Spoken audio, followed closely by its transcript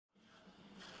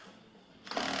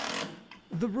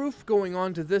The roof going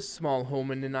onto this small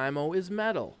home in Nanaimo is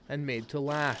metal and made to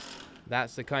last.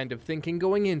 That's the kind of thinking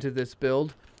going into this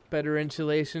build. Better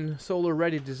insulation,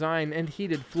 solar-ready design, and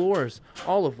heated floors,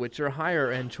 all of which are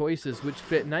higher-end choices which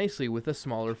fit nicely with a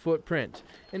smaller footprint.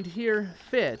 And here,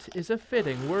 fit is a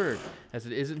fitting word, as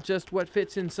it isn't just what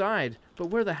fits inside, but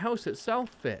where the house itself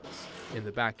fits, in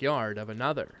the backyard of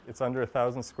another. It's under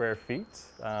 1,000 square feet.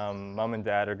 Mom and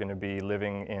Dad are going to be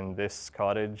living in this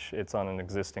cottage. It's on an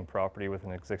existing property with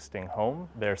an existing home.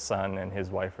 Their son and his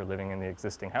wife are living in the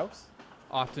existing house.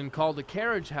 Often called a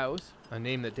carriage house, a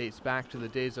name that dates back to the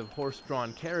days of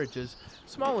horse-drawn carriages,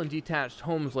 small and detached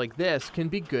homes like this can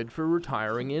be good for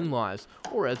retiring in-laws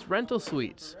or as rental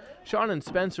suites. Sean and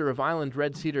Spencer of Island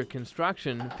Red Cedar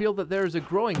Construction feel that there is a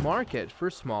growing market for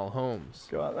small homes.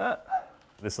 Go on that.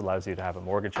 This allows you to have a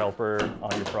mortgage helper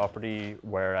on your property,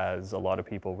 whereas a lot of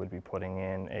people would be putting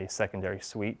in a secondary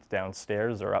suite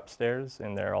downstairs or upstairs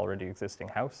in their already existing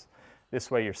house. This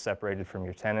way you're separated from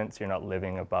your tenants, you're not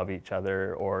living above each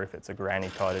other, or if it's a granny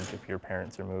cottage, if your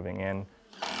parents are moving in.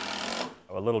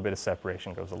 A little bit of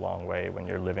separation goes a long way when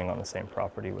you're living on the same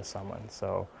property with someone.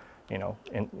 So, you know,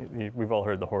 we've all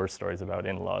heard the horror stories about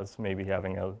in-laws. Maybe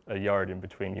having a yard in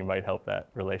between you might help that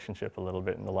relationship a little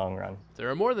bit in the long run. There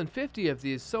are more than 50 of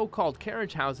these so-called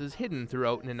carriage houses hidden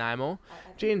throughout Nanaimo.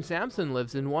 Jane Sampson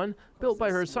lives in one, built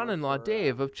by her son-in-law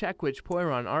Dave of Chequich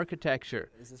Poiron Architecture.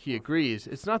 He agrees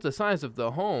it's not the size of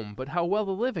the home, but how well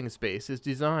the living space is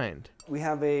designed. We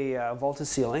have a vaulted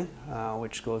ceiling,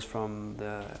 which goes from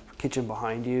the kitchen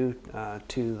behind you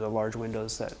to the large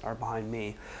windows that are behind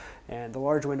me. And the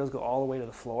large windows go all the way to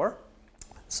the floor,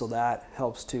 so that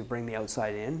helps to bring the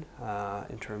outside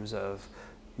in terms of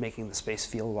making the space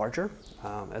feel larger.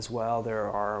 As well, there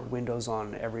are windows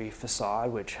on every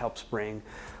facade, which helps bring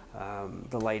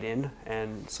the light in,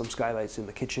 and some skylights in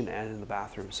the kitchen and in the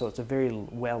bathroom. So it's a very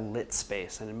well lit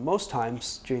space, and most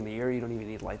times during the year you don't even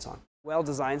need lights on.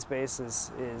 Well-designed space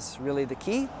is really the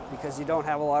key, because you don't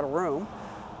have a lot of room,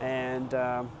 and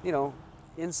you know,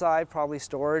 inside probably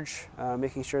storage,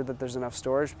 making sure that there's enough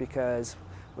storage, because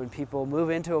when people move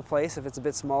into a place, if it's a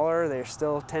bit smaller, they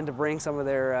still tend to bring some of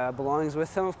their belongings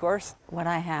with them, of course. What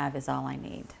I have is all I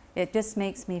need. It just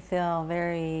makes me feel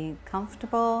very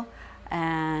comfortable,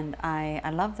 and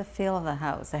I love the feel of the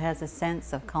house. It has a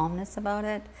sense of calmness about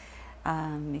it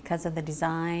because of the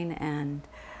design, and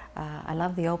I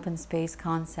love the open space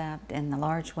concept and the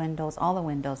large windows, all the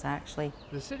windows actually.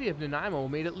 The City of Nanaimo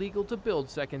made it legal to build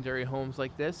secondary homes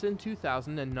like this in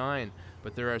 2009,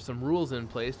 but there are some rules in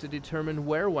place to determine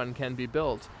where one can be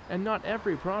built, and not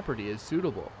every property is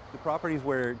suitable. The properties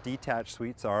where detached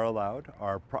suites are allowed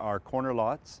are corner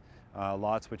lots,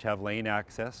 lots which have lane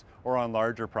access, or on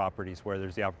larger properties where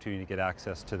there's the opportunity to get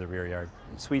access to the rear yard.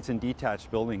 Suites in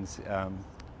detached buildings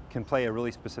can play a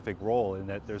really specific role in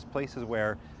that there's places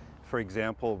where, for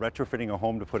example, retrofitting a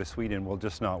home to put a suite in will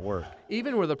just not work.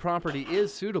 Even where the property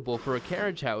is suitable for a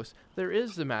carriage house, there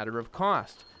is the matter of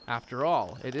cost. After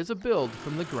all, it is a build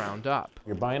from the ground up.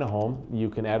 You're buying a home, you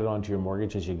can add it onto your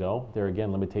mortgage as you go. There are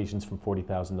again limitations from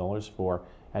 $40,000 for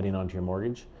adding onto your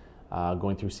mortgage,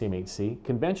 going through CMHC.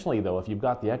 Conventionally though, if you've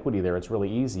got the equity there, it's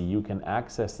really easy. You can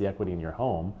access the equity in your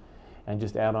home and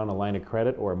just add on a line of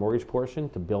credit or a mortgage portion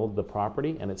to build the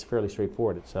property, and it's fairly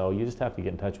straightforward. So you just have to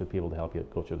get in touch with people to help you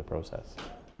go through the process.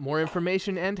 More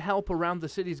information and help around the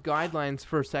city's guidelines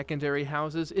for secondary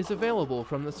houses is available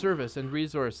from the Service and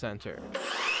Resource Center.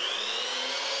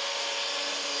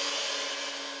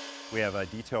 We have a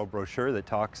detailed brochure that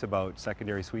talks about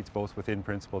secondary suites both within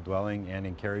principal dwelling and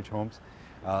in carriage homes.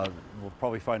 We'll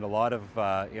probably find a lot of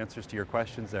answers to your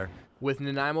questions there. With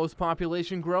Nanaimo's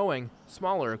population growing,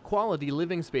 smaller, quality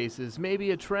living spaces may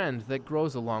be a trend that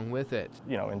grows along with it.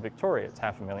 You know, in Victoria, it's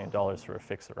 $500,000 for a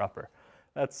fixer-upper.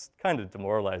 That's kind of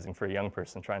demoralizing for a young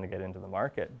person trying to get into the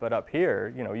market. But up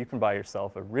here, you know, you can buy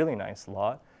yourself a really nice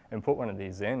lot and put one of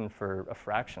these in for a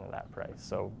fraction of that price.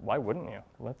 So why wouldn't you?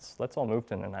 Let's all move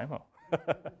to Nanaimo.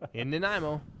 In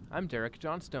Nanaimo, I'm Derek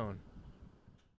Johnstone.